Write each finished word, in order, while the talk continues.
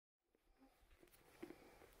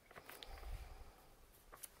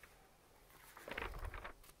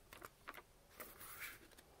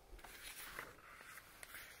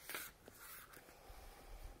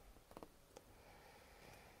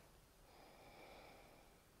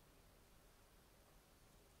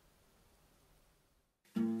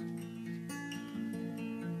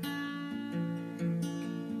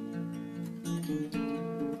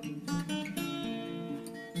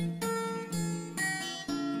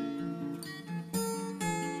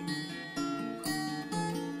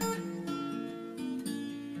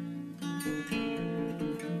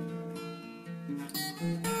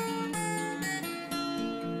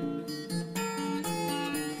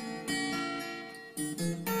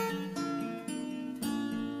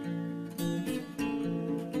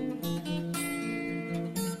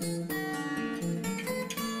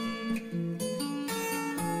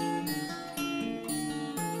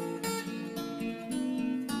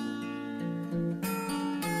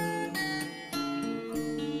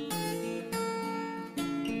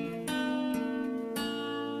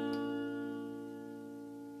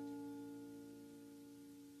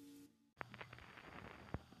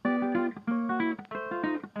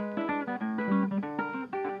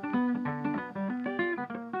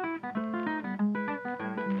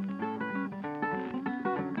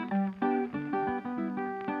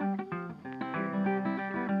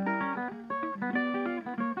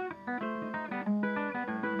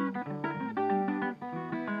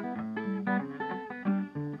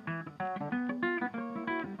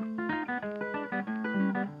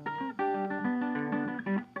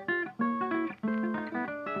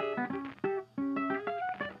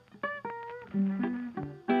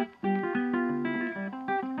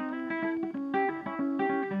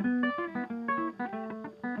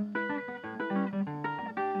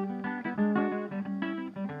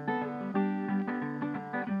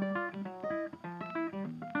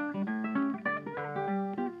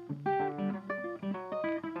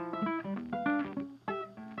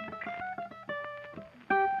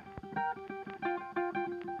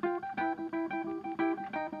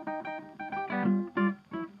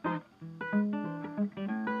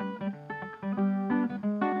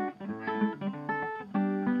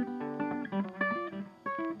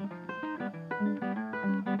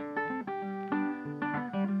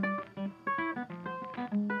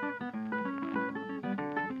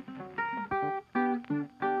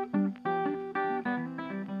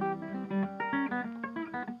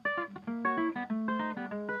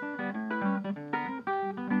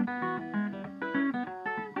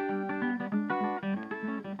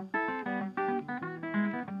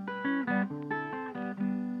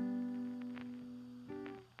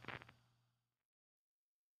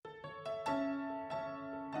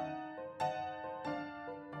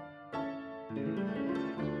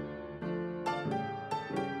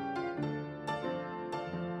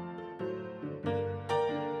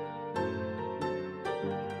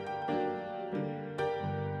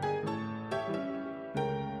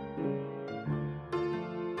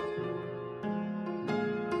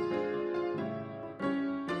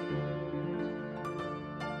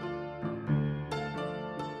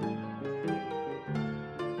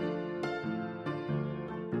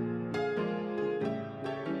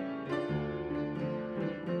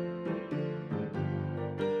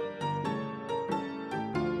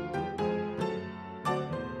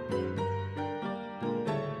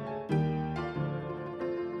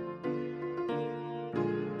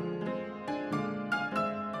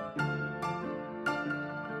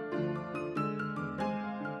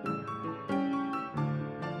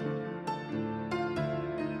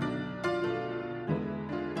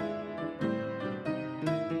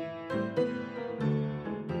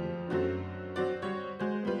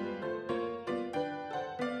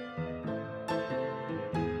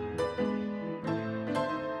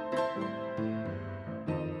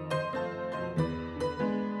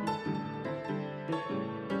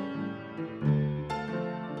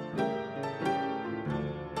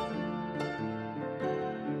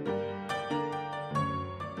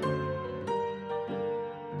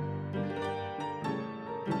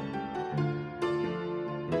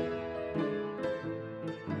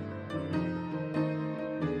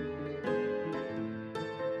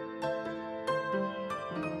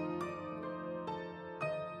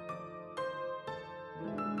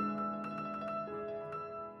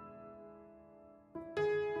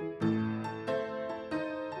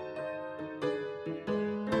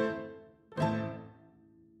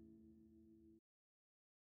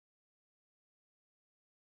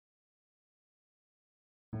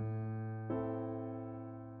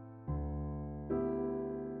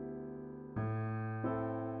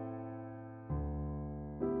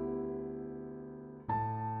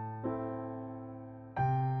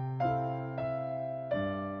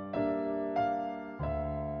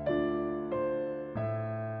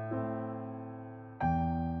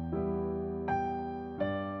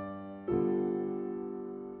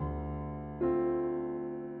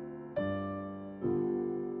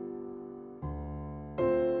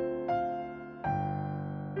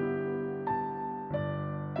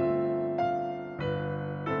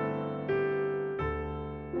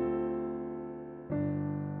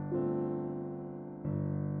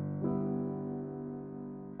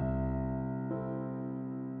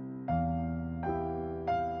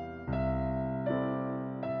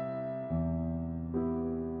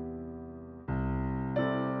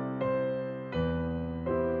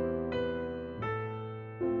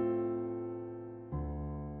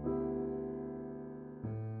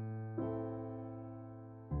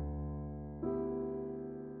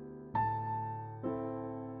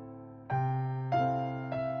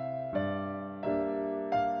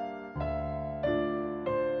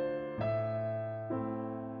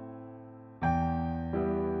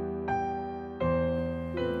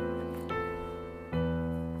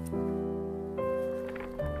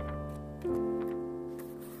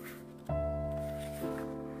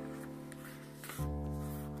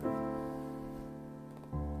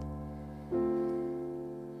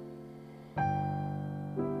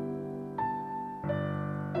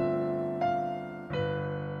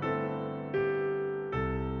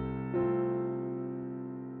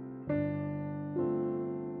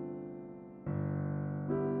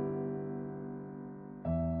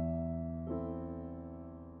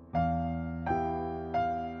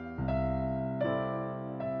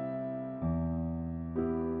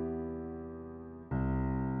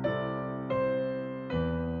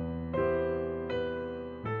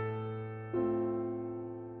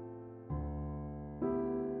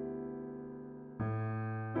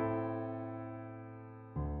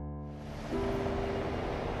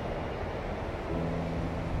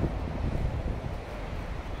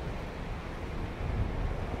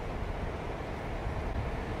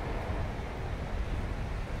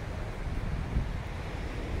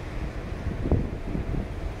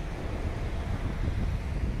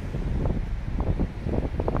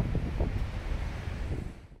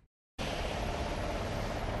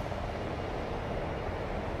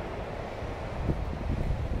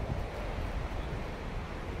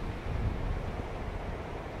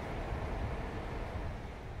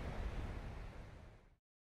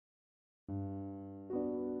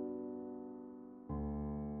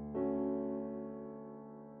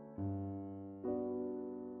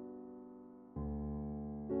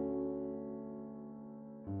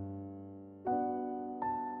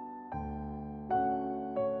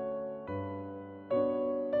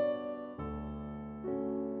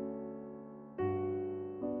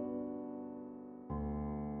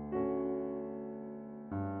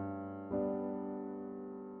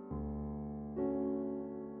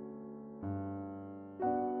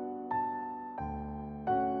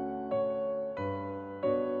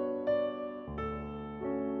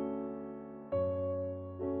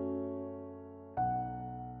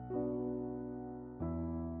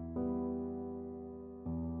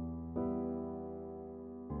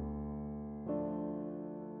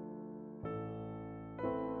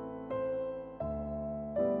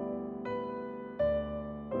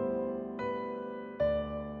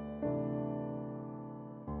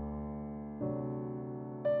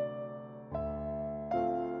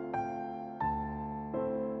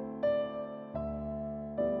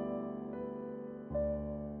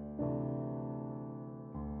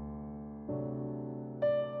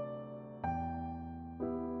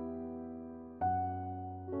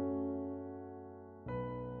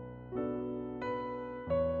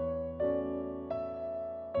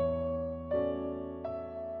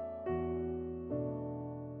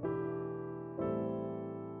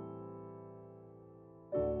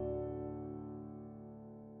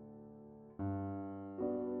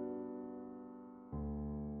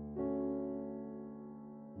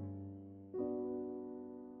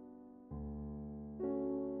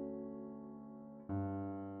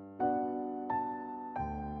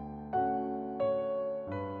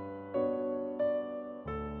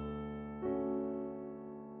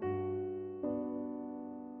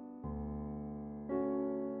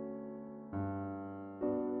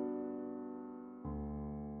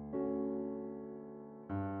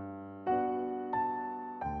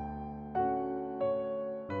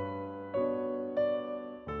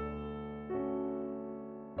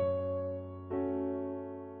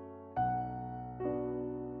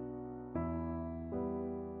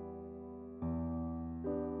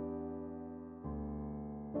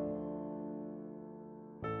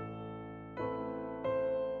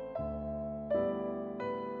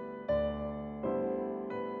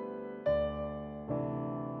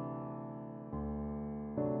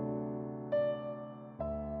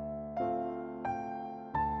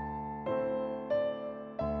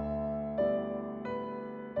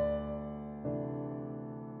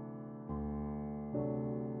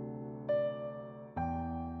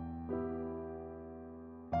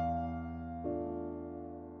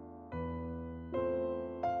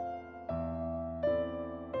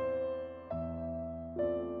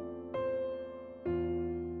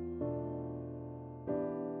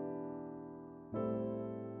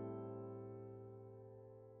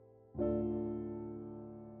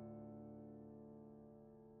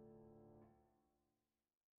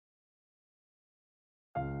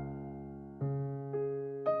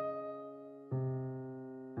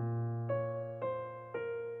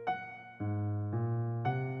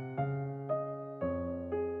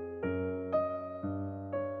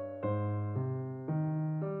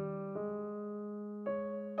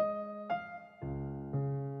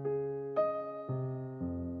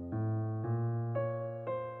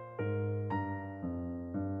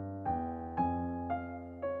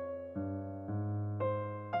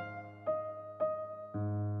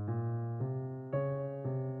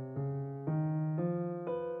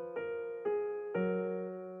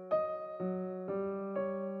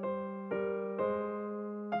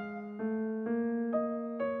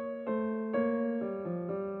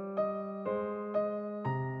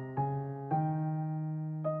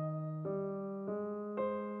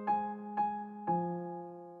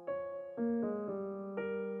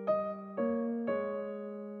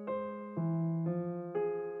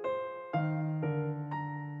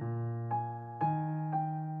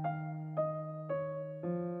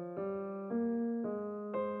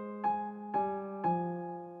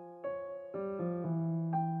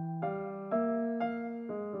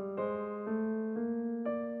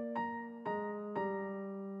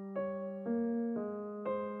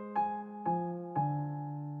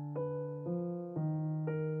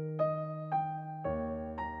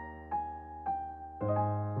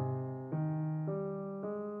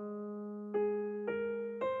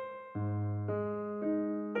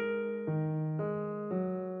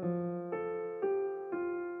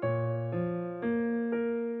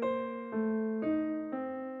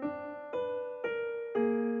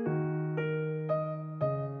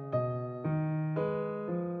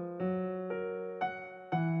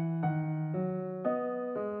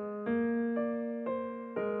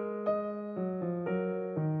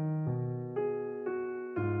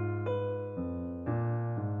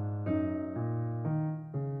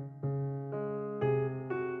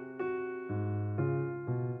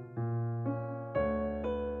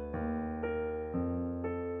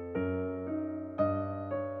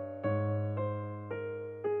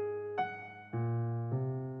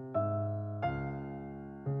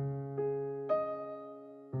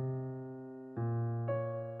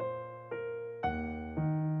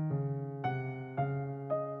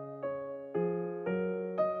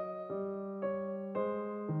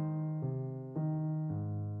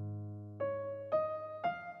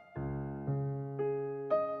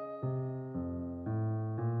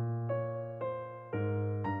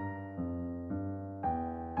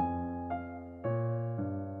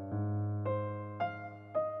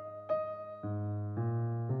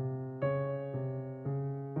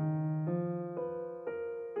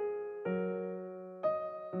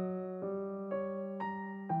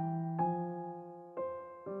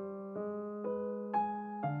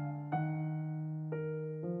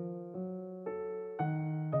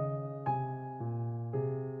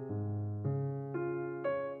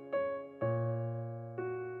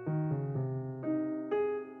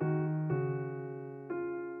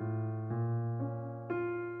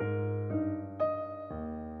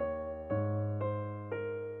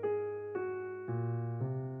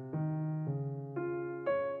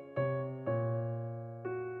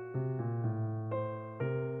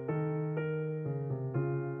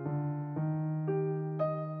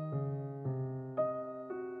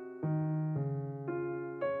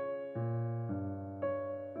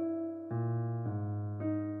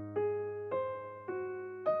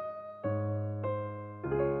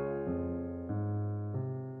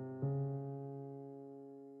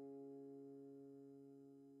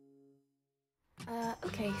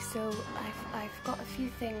Okay, so I've got a few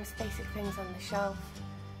things, basic things on the shelf,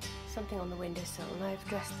 something on the windowsill, and I've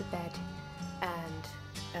dressed the bed,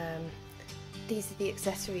 and these are the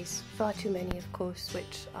accessories, far too many of course,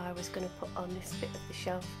 which I was going to put on this bit of the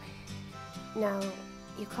shelf. Now,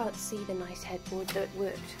 you can't see the nice headboard that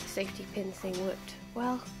worked, the safety pin thing worked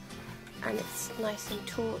well, and it's nice and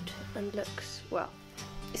taut and looks, well,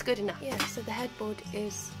 it's good enough. Yeah, so the headboard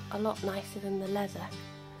is a lot nicer than the leather,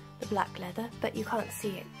 the black leather, but you can't see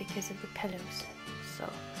it because of the pillows. So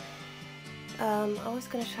I was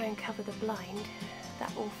going to try and cover the blind,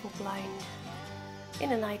 that awful blind.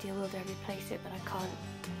 In an ideal world I'd replace it, but I can't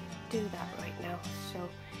do that right now. So,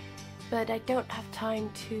 but I don't have time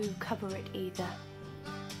to cover it either.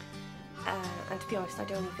 And to be honest, I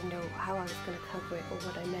don't even know how I was going to cover it or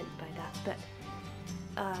what I meant by that. But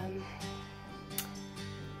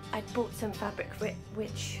I bought some fabric for it,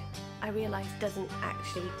 which I realised doesn't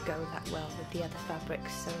actually go that well with the other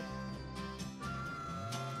fabrics, so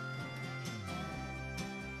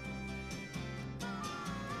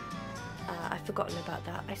I've forgotten about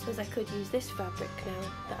that. I suppose I could use this fabric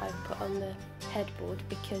now that I've put on the headboard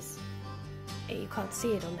because you can't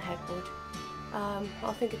see it on the headboard.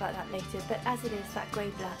 I'll think about that later, but as it is, that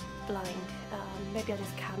grey blind, maybe I'll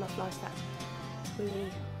just camouflage that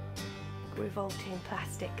really revolting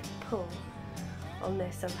plastic pull on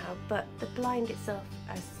there somehow. But the blind itself,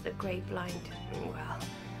 as the grey blind, well,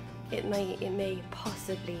 it may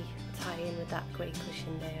possibly tie in with that grey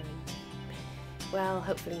cushion there, and well,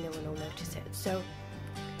 hopefully no one will notice it. So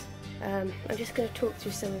I'm just going to talk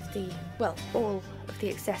through some of the, well, all of the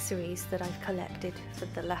accessories that I've collected for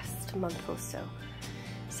the last month or so.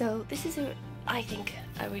 So this is I think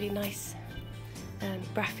a really nice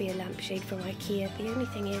raffia lampshade from IKEA. The only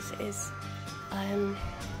thing is there's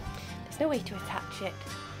no way to attach it.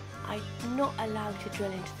 I'm not allowed to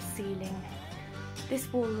drill into the ceiling.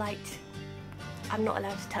 This wall light, I'm not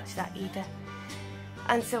allowed to touch that either.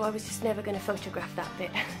 And so I was just never going to photograph that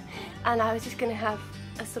bit. And I was just going to have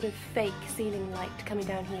a sort of fake ceiling light coming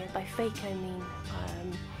down here. By fake I mean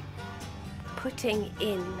putting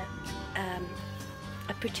in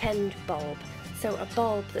a pretend bulb. So a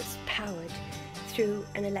bulb that's powered through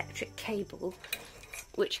an electric cable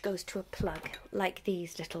which goes to a plug, like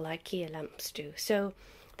these little IKEA lamps do. So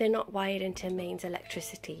they're not wired into mains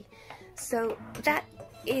electricity. So that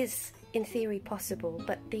is in theory possible,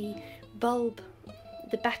 but the bulb,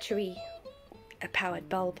 the battery powered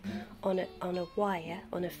bulb on a wire,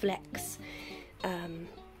 on a flex,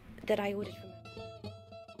 that I ordered from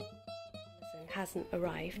Amazon hasn't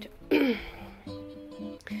arrived.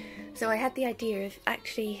 So I had the idea of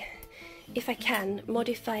actually, if I can,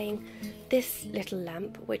 modifying this little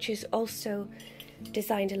lamp, which is also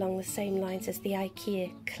designed along the same lines as the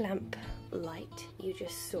IKEA clamp light you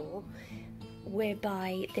just saw,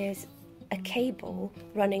 whereby there's a cable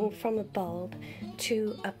running from a bulb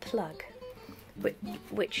to a plug,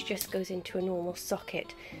 which just goes into a normal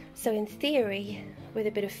socket. So in theory, with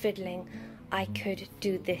a bit of fiddling, I could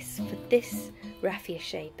do this for this raffia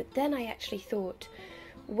shade. But then I actually thought,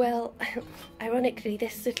 well, ironically,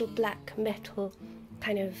 this little black metal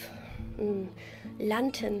kind of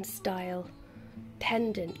lantern style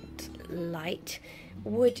pendant light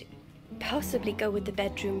would possibly go with the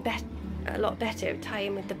bedroom a lot better, tie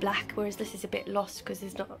in with the black, whereas this is a bit lost because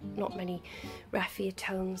there's not many raffia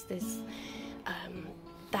tones. There's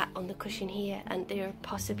that on the cushion here, and there are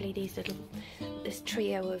possibly this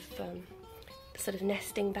trio of sort of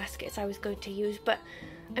nesting baskets I was going to use, but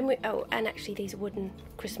oh, and actually these wooden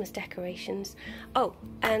Christmas decorations. Oh,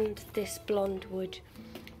 and this blonde wood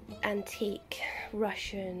antique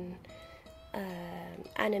Russian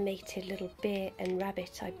animated little bear and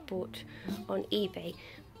rabbit I bought on eBay.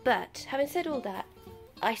 But having said all that,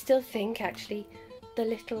 I still think actually the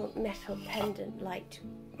little metal pendant light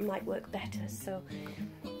might work better. So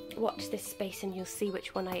watch this space and you'll see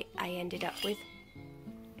which one I ended up with.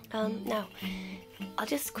 Now, I'll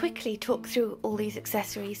just quickly talk through all these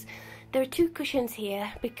accessories. There are two cushions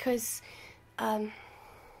here because, let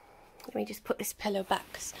me just put this pillow back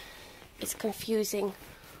because it's confusing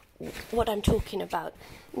what I'm talking about.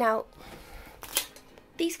 Now,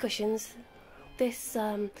 these cushions, this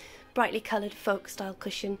brightly coloured folk style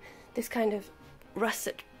cushion, this kind of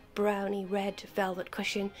russet browny red velvet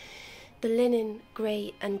cushion, the linen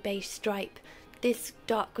grey and beige stripe, this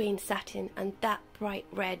dark green satin, and that bright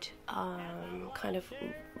red kind of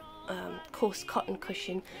coarse cotton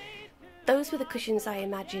cushion. Those were the cushions I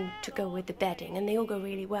imagined to go with the bedding, and they all go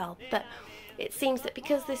really well. But it seems that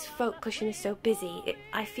because this folk cushion is so busy,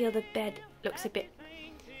 I feel the bed looks a bit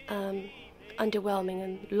underwhelming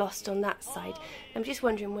and lost on that side. I'm just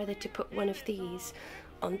wondering whether to put one of these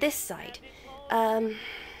on this side.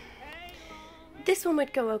 This one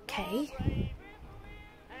would go okay.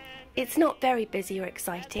 It's not very busy or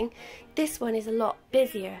exciting. This one is a lot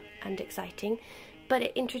busier and exciting, but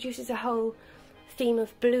it introduces a whole theme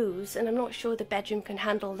of blues, and I'm not sure the bedroom can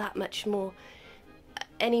handle that much more,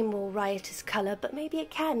 any more riotous colour, but maybe it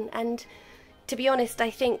can. And to be honest, I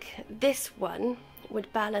think this one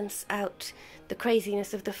would balance out the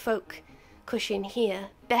craziness of the folk cushion here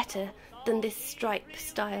better than this stripe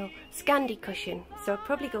style Scandi cushion. So I'll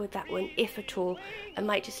probably go with that one, if at all. I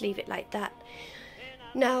might just leave it like that.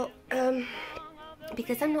 Now,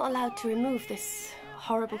 because I'm not allowed to remove this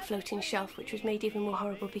horrible floating shelf, which was made even more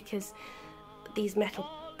horrible because these metal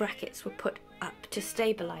brackets were put up to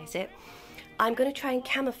stabilise it, I'm going to try and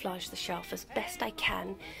camouflage the shelf as best I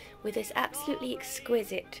can with this absolutely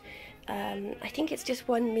exquisite, I think it's just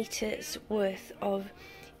 1 meter's worth of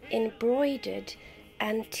embroidered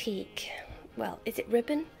antique, well, is it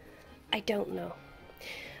ribbon? I don't know.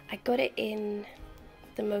 I got it in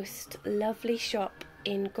the most lovely shop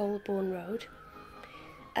in Goulburn Road.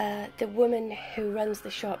 The woman who runs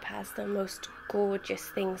the shop has the most gorgeous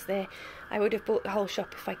things there. I would have bought the whole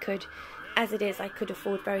shop if I could. As it is, I could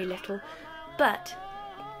afford very little. But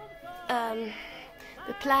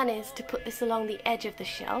the plan is to put this along the edge of the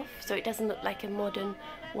shelf so it doesn't look like a modern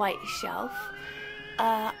white shelf.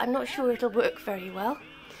 I'm not sure it'll work very well.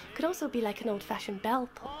 Could also be like an old-fashioned bell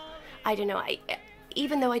pull. I don't know.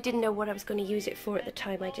 Even though I didn't know what I was going to use it for at the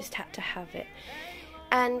time, I just had to have it.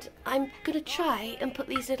 And I'm going to try and put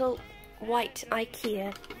these little white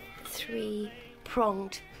IKEA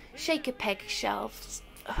 3-pronged shaker peg shelves,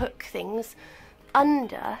 hook things,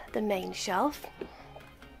 under the main shelf,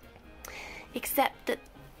 except that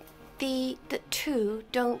the two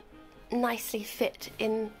don't nicely fit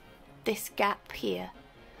in this gap here.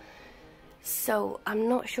 So I'm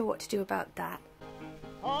not sure what to do about that.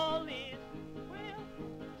 All is well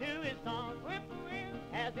to its song,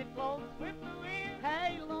 as it flows with the wind,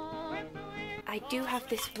 hey Lord. I do have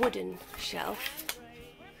this wooden shelf,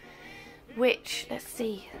 which, let's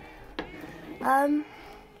see,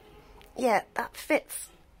 yeah, that fits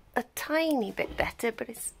a tiny bit better, but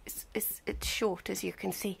it's short, as you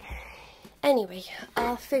can see. Anyway,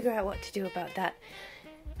 I'll figure out what to do about that.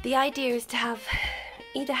 The idea is to have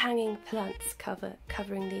either hanging plants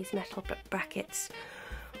covering these metal brackets,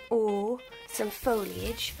 or some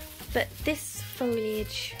foliage, but this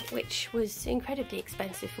foliage, which was incredibly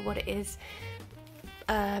expensive for what it is,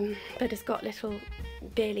 but has got little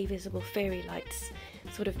barely visible fairy lights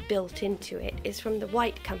sort of built into it, is from the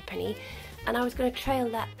White Company, and I was going to trail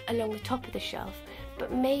that along the top of the shelf,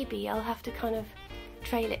 but maybe I'll have to kind of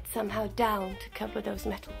trail it somehow down to cover those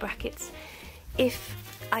metal brackets if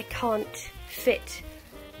I can't fit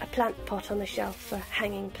a plant pot on the shelf for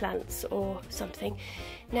hanging plants or something.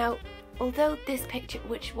 Now, although this picture,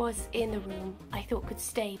 which was in the room, I thought could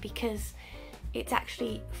stay because it's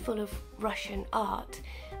actually full of Russian art,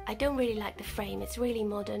 I don't really like the frame. It's really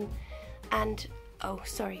modern. And oh,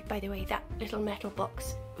 sorry, by the way, that little metal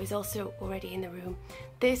box was also already in the room.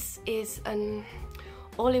 This is an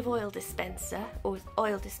olive oil dispenser, or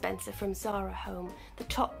oil dispenser from Zara Home. The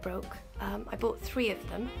top broke. I bought 3 of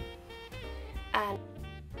them, and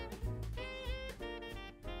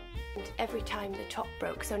every time the top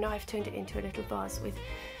broke, so now I've turned it into a little vase with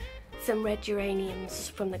some red geraniums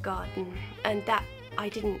from the garden, and that, I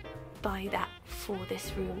didn't buy that for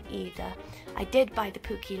this room either. I did buy the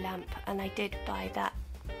Pookie lamp, and I did buy that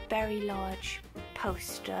very large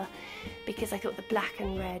poster because I thought the black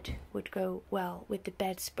and red would go well with the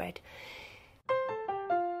bedspread.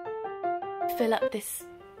 Fill up this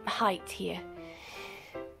height here.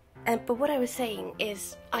 But what I was saying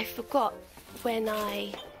is, I forgot when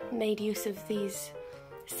I made use of these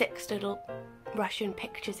 6 little Russian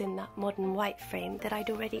pictures in that modern white frame that I'd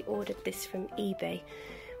already ordered this from eBay,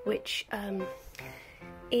 which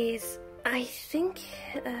is, I think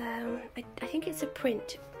it's a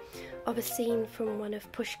print of a scene from one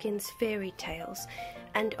of Pushkin's fairy tales,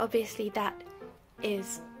 and obviously that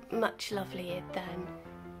is much lovelier than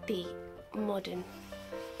the modern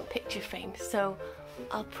picture frame, so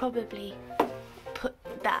I'll probably put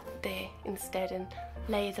that there instead and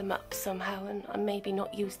lay them up somehow, and maybe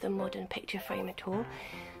not use the modern picture frame at all.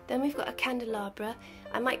 Then we've got a candelabra.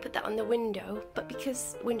 I might put that on the window, but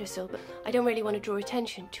windowsill, but I don't really want to draw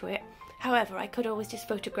attention to it. However, I could always just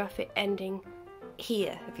photograph it ending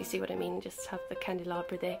here, if you see what I mean, just have the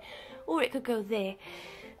candelabra there, or it could go there.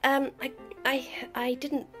 I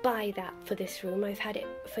didn't buy that for this room. I've had it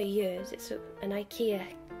for years. It's an IKEA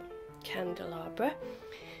candelabra.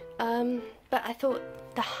 but I thought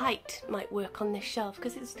the height might work on this shelf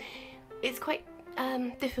because it's quite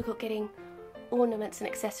difficult getting ornaments and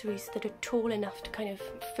accessories that are tall enough to kind of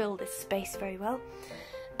fill this space very well.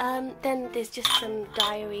 Then there's just some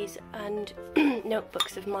diaries and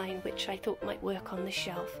notebooks of mine which I thought might work on the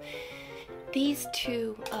shelf. These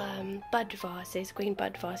two bud vases, green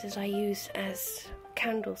bud vases, I use as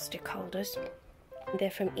candlestick holders.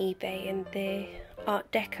 They're from eBay and they're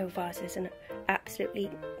Art Deco vases and absolutely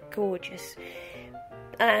gorgeous.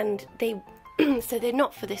 And they so they're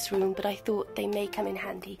not for this room, but I thought they may come in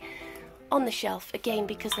handy on the shelf, again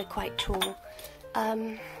because they're quite tall.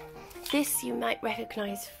 This you might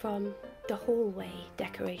recognise from the hallway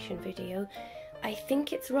decoration video. I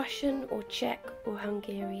think it's Russian or Czech or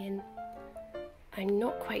Hungarian. I'm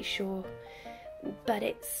not quite sure, but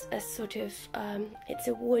it's a sort of, it's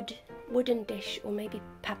a wooden dish or maybe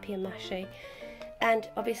papier-mâché, and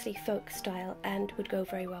obviously folk style and would go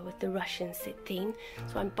very well with the Russian theme,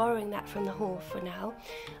 so I'm borrowing that from the hall for now.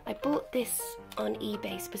 I bought this on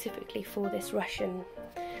eBay specifically for this Russian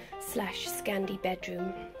 / Scandi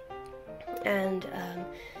bedroom, and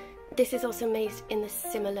this is also made in the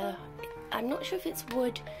similar, I'm not sure if it's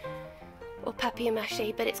wood or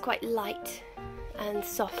papier-mâché, but it's quite light and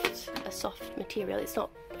soft, a soft material. It's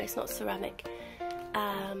not ceramic.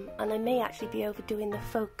 And I may actually be overdoing the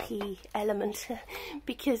folky element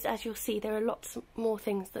because, as you'll see, there are lots more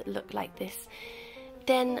things that look like this.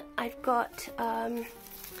 Then I've got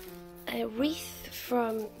a wreath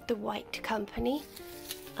from the White Company.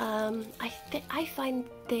 I find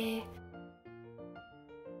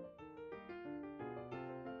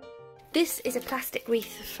this is a plastic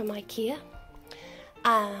wreath from IKEA,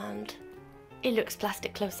 and it looks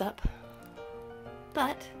plastic close up,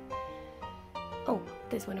 but oh,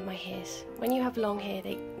 there's one of my hairs. When you have long hair,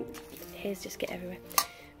 hairs just get everywhere.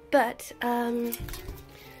 But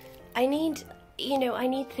I need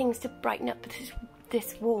things to brighten up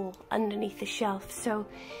this wall underneath the shelf, so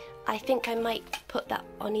I think I might put that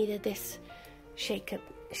on either this shaker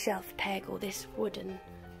shelf peg or this wooden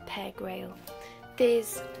peg rail.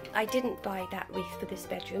 I didn't buy that wreath for this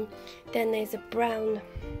bedroom. Then there's a brown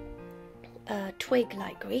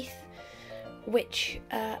twig-like wreath, which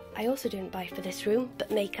I also didn't buy for this room,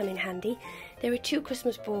 but may come in handy. There are two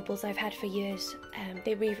Christmas baubles I've had for years.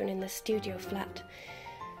 They were even in the studio flat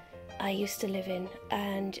I used to live in,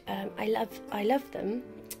 and I love them,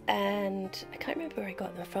 and I can't remember where I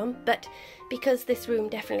got them from, but because this room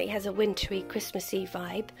definitely has a wintry, Christmassy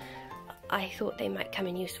vibe, I thought they might come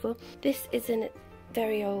in useful. This is a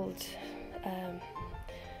very old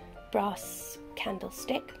brass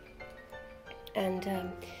candlestick,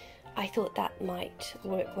 and I thought that might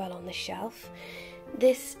work well on the shelf.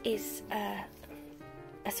 This is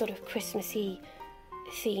a sort of Christmassy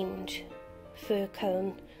themed fir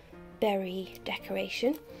cone berry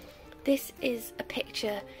decoration. This is a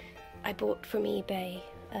picture I bought from eBay,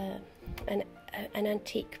 an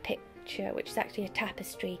antique picture which is actually a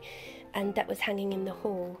tapestry, and that was hanging in the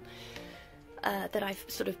hall that I've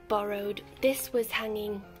sort of borrowed. This was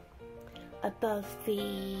hanging above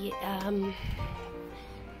the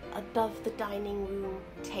dining room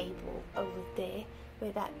table over there,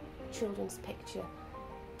 where that children's picture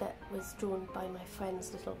that was drawn by my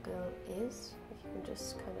friend's little girl is. If you can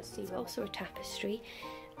just kind of see, it's also a tapestry,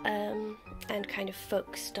 and kind of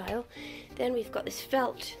folk style. Then we've got this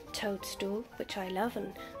felt toadstool, which I love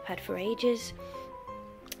and had for ages.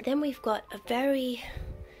 Then we've got a very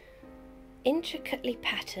intricately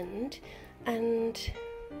patterned and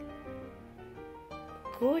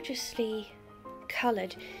gorgeously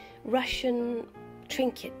coloured Russian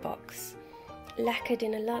trinket box, lacquered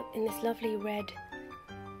in this lovely red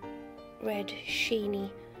sheeny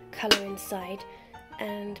colour inside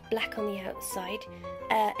and black on the outside.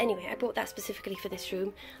 Anyway, I bought that specifically for this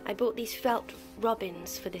room. I bought these felt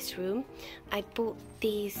robins for this room. I bought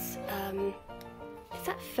these, is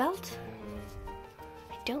that felt?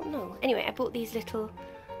 I don't know. Anyway, I bought these little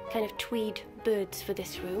kind of tweed birds for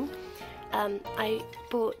this room. I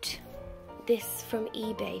bought this from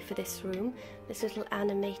eBay for this room, this little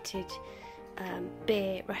animated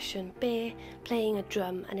bear, Russian bear, playing a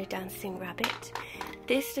drum and a dancing rabbit.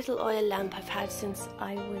 This little oil lamp I've had since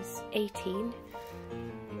I was 18.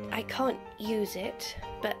 I can't use it,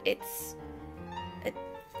 but it's a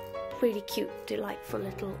really cute, delightful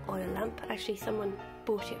little oil lamp. Actually, someone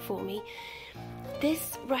bought it for me.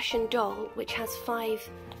 This Russian doll, which has 5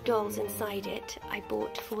 dolls inside it, I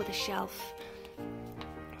bought for the shelf,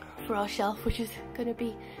 for our shelf, which is going to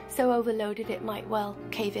be so overloaded it might well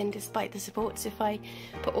cave in despite the supports if I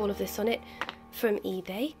put all of this on it, from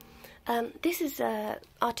eBay. This is an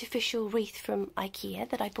artificial wreath from IKEA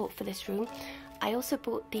that I bought for this room. I also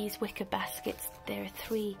bought these wicker baskets. There are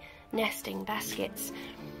 3 nesting baskets,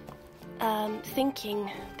 thinking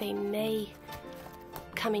they may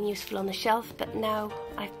come in useful on the shelf, but now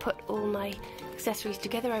I've put all my accessories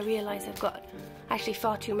together, I realise I've got actually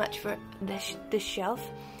far too much for this shelf.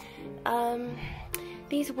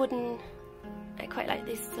 These wooden, I quite like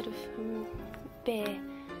this sort of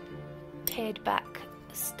pared back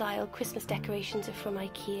style Christmas decorations are from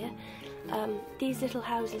IKEA. These little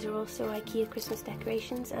houses are also IKEA Christmas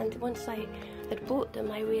decorations, and once I had bought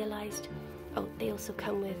them I realised, oh, they also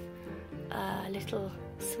come with a little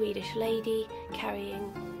Swedish lady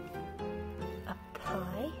carrying a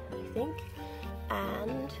pie, I think,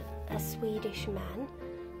 and a Swedish man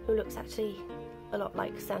who looks actually a lot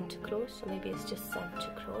like Santa Claus, or maybe it's just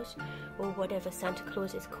Santa Claus, or whatever Santa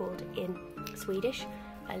Claus is called in Swedish,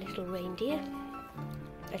 a little reindeer.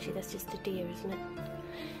 Actually, that's just a deer, isn't it?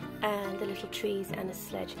 And the little trees and a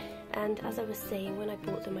sledge. And as I was saying, when I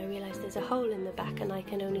bought them I realised there's a hole in the back, and I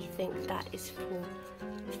can only think that is for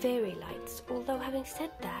fairy lights. Although, having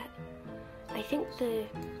said that, I think the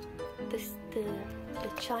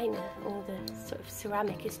china or the sort of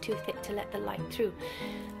ceramic is too thick to let the light through.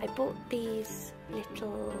 I bought these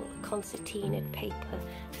little concertinaed paper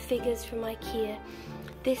figures from IKEA.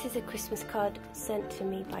 This is a Christmas card sent to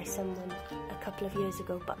me by someone a couple of years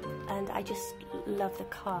ago, and I just love the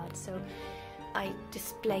card, so I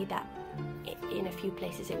display that in a few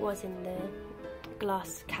places. It was in the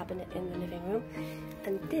glass cabinet in the living room.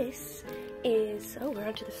 And this is, oh, we're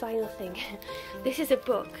on to the final thing. This is a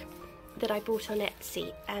book that I bought on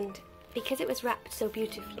Etsy, and because it was wrapped so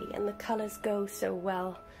beautifully and the colours go so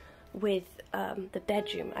well with the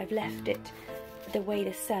bedroom, I've left it the way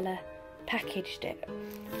the seller packaged it.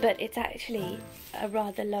 But it's actually a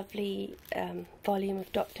rather lovely volume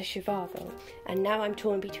of Dr. Zhivago, and now I'm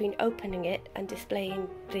torn between opening it and displaying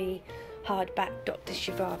the hardback Dr.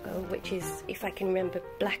 Zhivago, which is, if I can remember,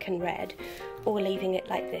 black and red, or leaving it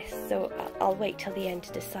like this. So I'll wait till the end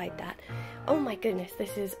to decide that. Oh my goodness,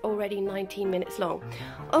 this is already 19 minutes long.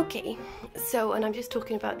 Okay, so, and I'm just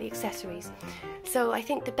talking about the accessories. So I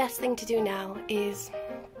think the best thing to do now is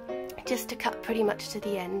just to cut pretty much to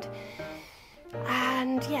the end.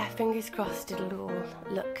 And yeah, fingers crossed it'll all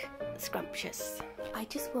look scrumptious. I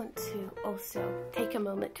just want to also take a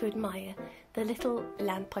moment to admire the little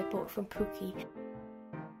lamp I bought from Pookie.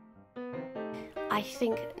 I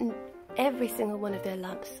think every single one of their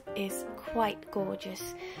lamps is quite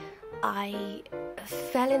gorgeous. I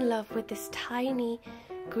fell in love with this tiny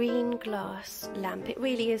green glass lamp. It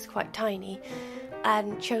really is quite tiny,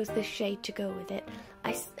 and chose this shade to go with it.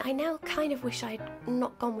 I now kind of wish I'd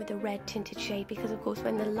not gone with a red tinted shade, because of course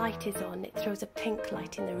when the light is on it throws a pink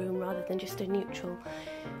light in the room rather than just a neutral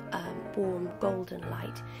warm golden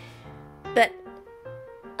light. But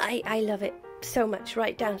I love it so much,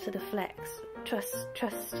 right down to the flecks. Trust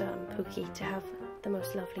Pookie to have the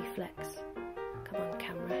most lovely flecks. Come on,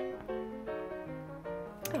 camera.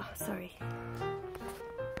 Oh, sorry.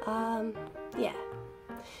 Yeah.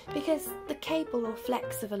 Because the cable or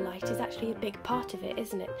flex of a light is actually a big part of it,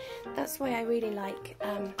 isn't it? That's why I really like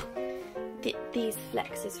these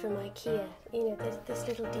flexes from IKEA. You know, there's this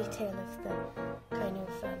little detail of the kind of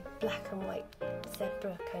black and white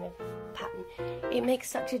zebra kind of pattern. It makes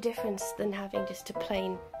such a difference than having just a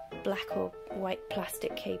plain black or white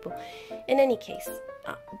plastic cable. In any case,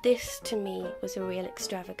 this to me was a real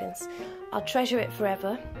extravagance. I'll treasure it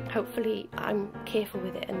forever. Hopefully I'm careful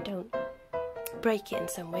with it and don't break it in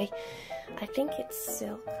some way. I think it's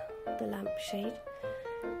silk, the lampshade.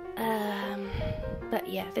 But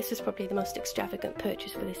yeah, this was probably the most extravagant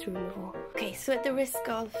purchase for this room of all. Okay, so at the risk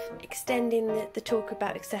of extending the talk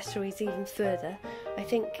about accessories even further, I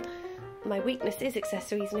think my weakness is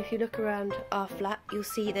accessories, and if you look around our flat you'll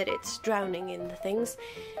see that it's drowning in the things.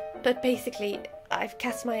 But basically I've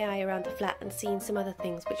cast my eye around the flat and seen some other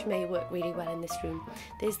things which may work really well in this room.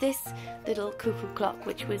 There's this little cuckoo clock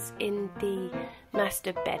which was in the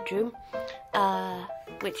master bedroom,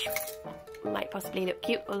 which might possibly look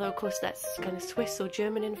cute, although of course that's kind of Swiss or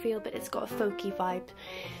German in feel, but it's got a folky vibe.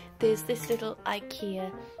 There's this little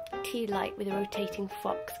IKEA tea light with a rotating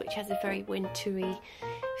fox which has a very wintry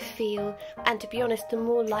feel, and to be honest, the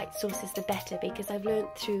more light sources the better, because I've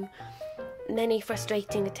learnt through many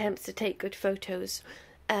frustrating attempts to take good photos,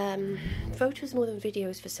 photos more than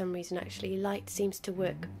videos for some reason actually. Light seems to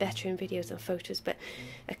work better in videos than photos, but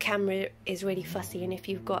a camera is really fussy, and if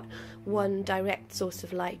you've got one direct source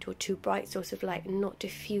of light or two bright sources of light and not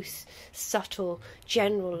diffuse, subtle,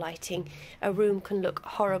 general lighting, a room can look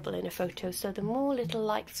horrible in a photo. So the more little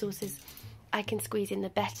light sources I can squeeze in, the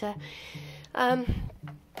better.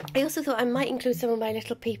 I also thought I might include some of my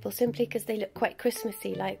little people simply because they look quite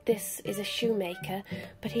Christmassy. Like, this is a shoemaker,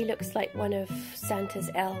 but he looks like one of Santa's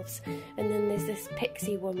elves. And then there's this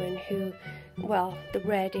pixie woman who, well, the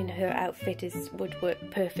red in her outfit would work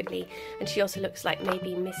perfectly. And she also looks like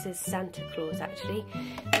maybe Mrs. Santa Claus, actually.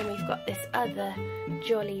 And we've got this other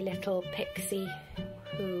jolly little pixie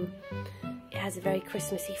who has a very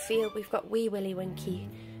Christmassy feel. We've got Wee Willie Winky,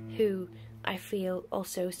 who I feel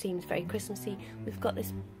also seems very Christmassy. We've got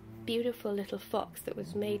this beautiful little fox that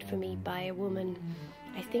was made for me by a woman,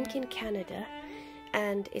 I think in Canada,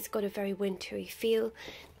 and it's got a very wintry feel.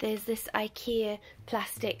 There's this IKEA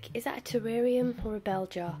plastic, is that a terrarium or a bell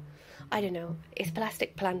jar? I don't know, it's a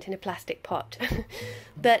plastic plant in a plastic pot.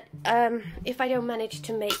 But if I don't manage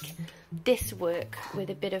to make this work with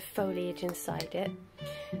a bit of foliage inside it,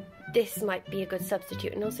 this might be a good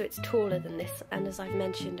substitute. And also it's taller than this, and as I've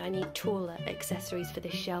mentioned, I need taller accessories for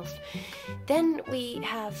this shelf. Then we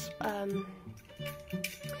have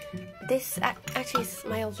this actually is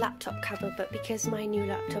my old laptop cover, but because my new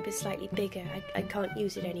laptop is slightly bigger, I can't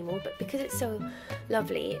use it anymore. But because it's so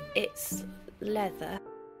lovely, it's leather.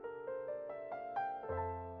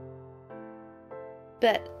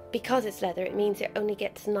 But because it's leather, it means it only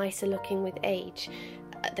gets nicer looking with age.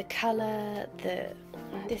 The colour,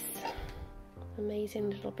 this amazing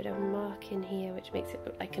little bit of mark in here which makes it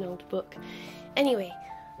look like an old book. Anyway,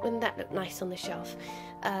 wouldn't that look nice on the shelf?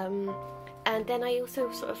 And then I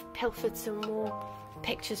also sort of pilfered some more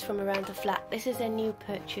pictures from around the flat. This is a new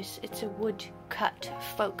purchase. It's a wood cut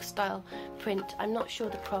folk style print. I'm not sure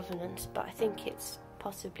the provenance, but I think it's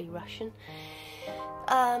possibly Russian.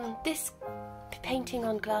 This painting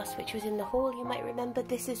on glass which was in the hall, you might remember,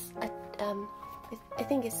 this is I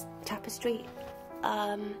think it's tapestry.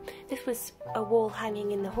 This was a wall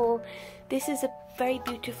hanging in the hall. This is a very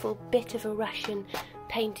beautiful bit of a Russian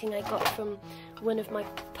painting I got from one of my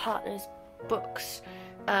partner's books.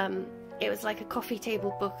 It was like a coffee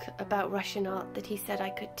table book about Russian art that he said I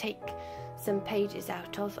could take some pages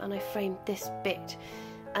out of, and I framed this bit.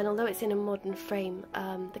 And although it's in a modern frame,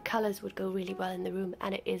 the colours would go really well in the room,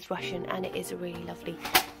 and it is Russian, and it is a really lovely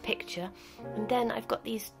picture. And then I've got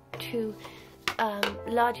these two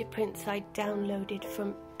larger prints I downloaded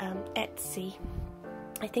from Etsy.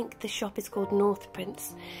 I think the shop is called North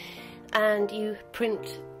Prints, and you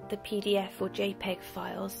print the PDF or JPEG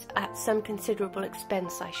files at some considerable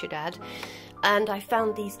expense, I should add. And I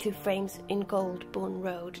found these two frames in Goldbourne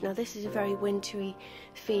Road. Now this is a very wintry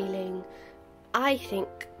feeling, I think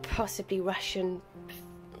possibly Russian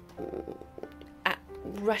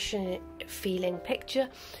feeling picture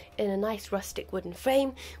in a nice rustic wooden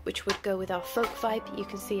frame, which would go with our folk vibe. You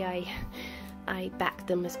can see I backed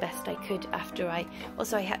them as best I could after I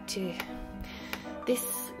had to,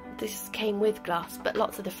 this came with glass, but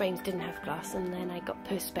lots of the frames didn't have glass, and then I got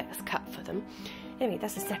perspex cut for them. Anyway,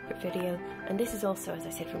 that's a separate video, and this is also, as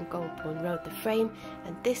I said, from Goldbourne Road, the frame.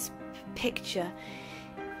 And this picture,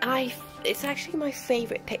 it's actually my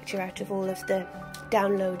favourite picture out of all of the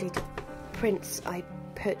downloaded prints I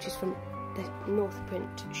purchased from the North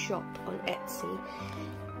Print shop on Etsy.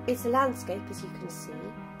 It's a landscape, as you can see,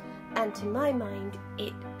 and to my mind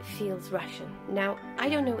it feels Russian. Now, I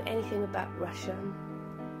don't know anything about Russia.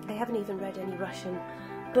 I haven't even read any Russian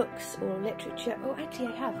books or literature. Oh, actually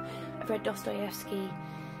I have. I've read Dostoevsky,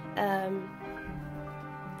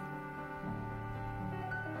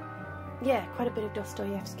 yeah, quite a bit of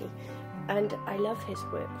Dostoevsky, and I love his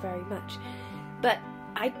work very much. But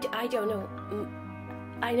I don't know.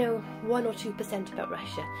 I know 1 or 2% about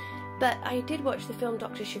Russia. But I did watch the film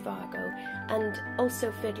Dr. Zhivago, and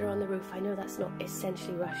also Fiddler on the Roof. I know that's not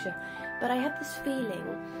essentially Russia, but I have this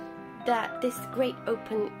feeling that this great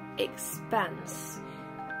open expanse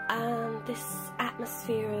and this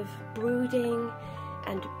atmosphere of brooding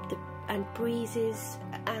and breezes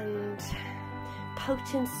and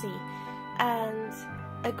potency and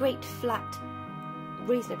a great flat,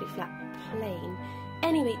 reasonably flat plain.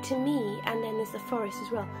 Anyway, to me, and then there's the forest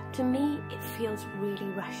as well, to me it feels really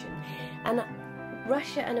Russian. And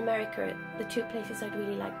Russia and America are the two places I'd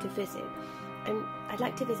really like to visit. And I'd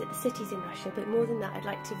like to visit the cities in Russia, but more than that, I'd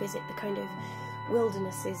like to visit the kind of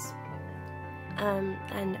wildernesses and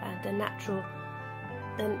the natural,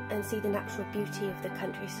 and see the natural beauty of the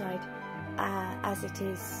countryside as it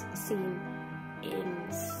is seen in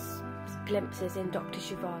glimpses in Dr.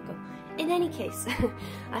 Zhivago. In any case,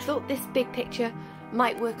 I thought this big picture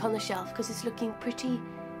might work on the shelf because it's looking pretty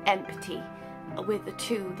empty with the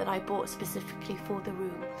two that I bought specifically for the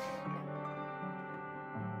room.